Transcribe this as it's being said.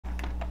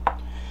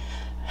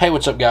Hey,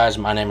 what's up guys?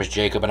 My name is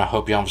Jacob and I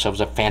hope you have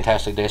yourselves a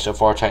fantastic day so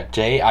far.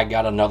 Today I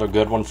got another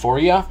good one for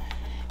you.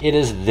 It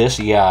is this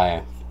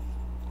guy.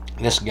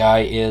 This guy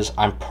is,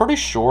 I'm pretty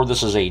sure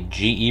this is a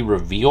GE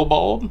reveal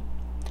bulb.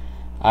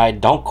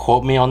 Don't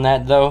quote me on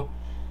that though.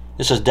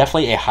 This is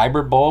definitely a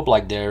hybrid bulb,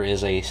 like there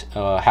is a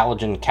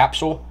halogen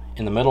capsule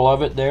in the middle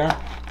of it there.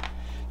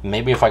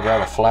 Maybe if I grab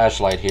a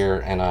flashlight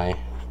here and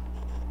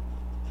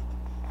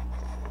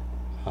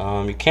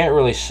you can't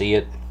really see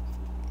it,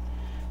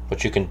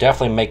 but you can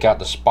definitely make out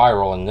the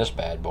spiral in this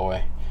bad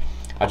boy.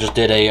 I just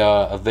did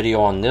a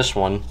video on this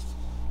one.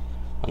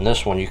 On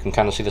this one, you can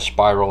kind of see the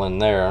spiral in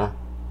there.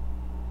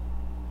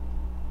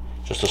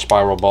 Just a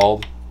spiral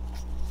bulb.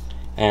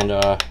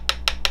 And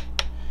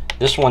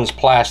this one's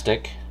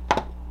plastic,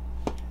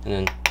 and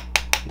then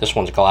this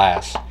one's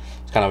glass.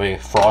 It's kind of a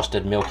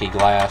frosted, milky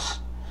glass.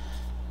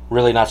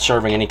 Really not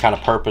serving any kind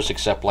of purpose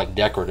except like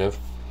decorative.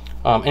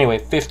 Anyway,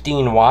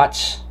 15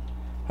 watts,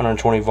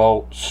 120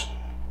 volts.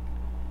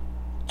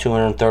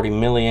 230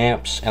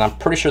 milliamps, and I'm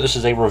pretty sure this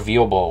is a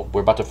reveal bulb.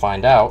 We're about to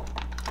find out,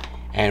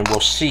 and we'll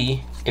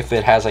see if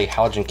it has a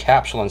halogen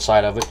capsule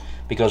inside of it,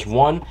 because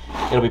one,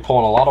 it'll be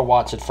pulling a lot of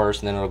watts at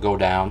first and then it'll go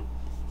down,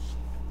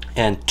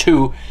 and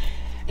two,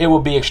 it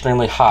will be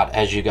extremely hot.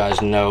 As you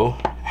guys know,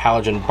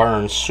 halogen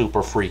burns super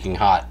freaking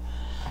hot.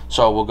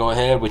 So we'll go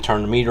ahead, we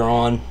turn the meter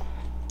on,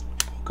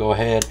 go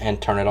ahead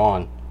and turn it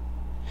on.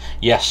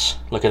 Yes,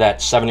 look at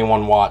that,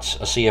 71 watts.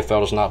 A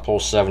CFL does not pull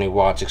 70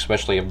 watts,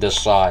 especially of this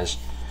size.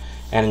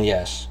 And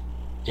yes,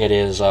 it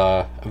is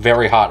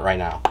very hot right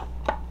now.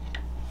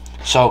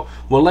 So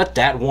we'll let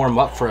that warm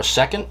up for a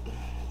second.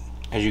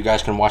 As you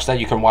guys can watch that,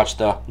 you can watch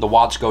the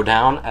watts go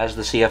down as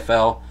the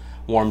CFL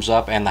warms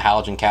up and the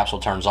halogen capsule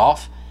turns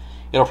off.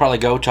 It'll probably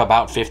go to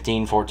about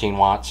 15, 14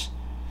 watts.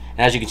 And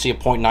as you can see, a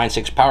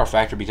 0.96 power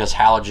factor, because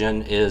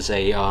halogen is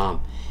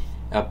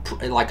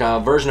like a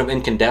version of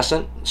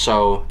incandescent.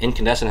 So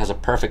incandescent has a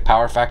perfect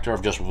power factor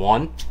of just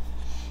 1.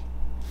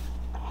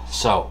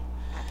 So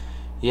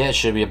yeah, it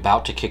should be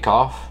about to kick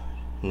off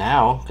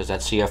now, because that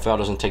CFL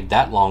doesn't take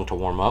that long to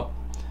warm up.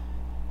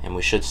 And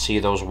we should see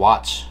those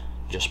watts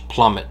just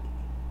plummet.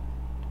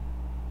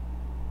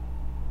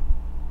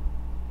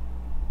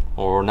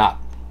 Or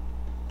not.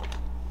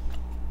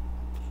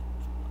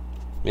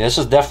 Yeah, this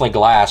is definitely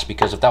glass,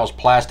 because if that was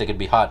plastic, it'd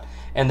be hot.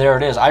 And there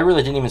it is. I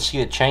really didn't even see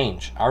it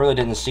change. I really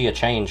didn't see a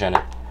change in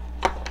it.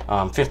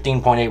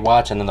 15.8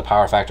 watts, and then the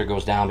power factor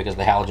goes down because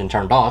the halogen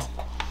turned off.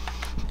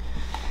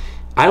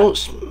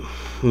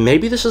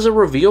 Maybe this is a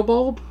reveal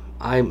bulb.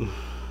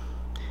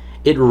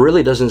 It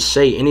really doesn't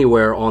say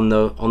anywhere on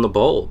the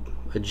bulb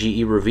a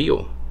GE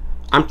reveal.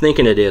 I'm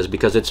thinking it is,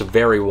 because it's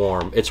very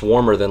warm. It's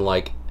warmer than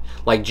like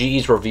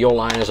GE's reveal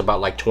line is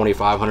about like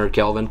 2500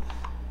 Kelvin.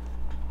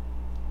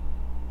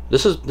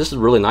 This is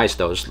really nice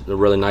though. It's a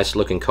really nice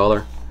looking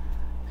color.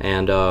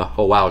 And oh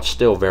wow, it's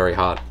still very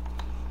hot.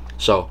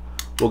 So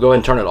we'll go ahead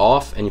and turn it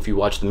off, and if you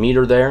watch the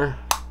meter there,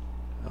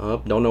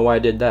 don't know why I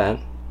did that.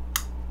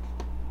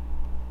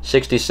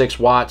 66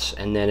 watts,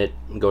 and then it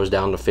goes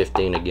down to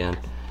 15 again.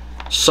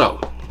 So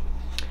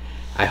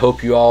I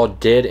hope you all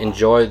did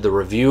enjoy the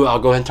review. I'll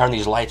go ahead and turn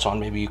these lights on.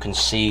 Maybe you can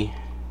see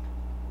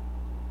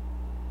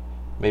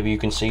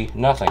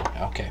nothing.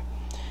 Okay,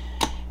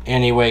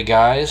 anyway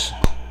guys,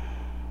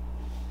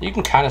 you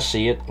can kind of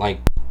see it,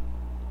 like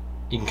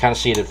you can kind of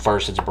see it at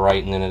first. It's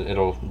bright, and then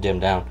it'll dim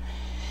down.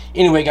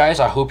 Anyway guys,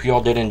 I hope you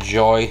all did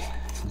enjoy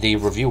the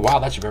review. Wow,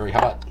 that's very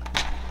hot.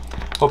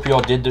 Hope you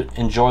all did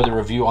enjoy the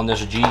review on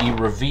this GE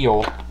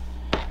Reveal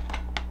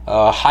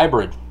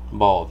hybrid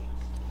bulb.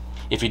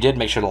 If you did,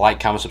 make sure to like,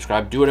 comment,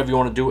 subscribe, do whatever you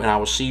want to do, and I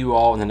will see you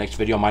all in the next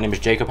video. My name is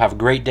Jacob. Have a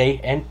great day,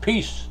 and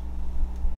peace.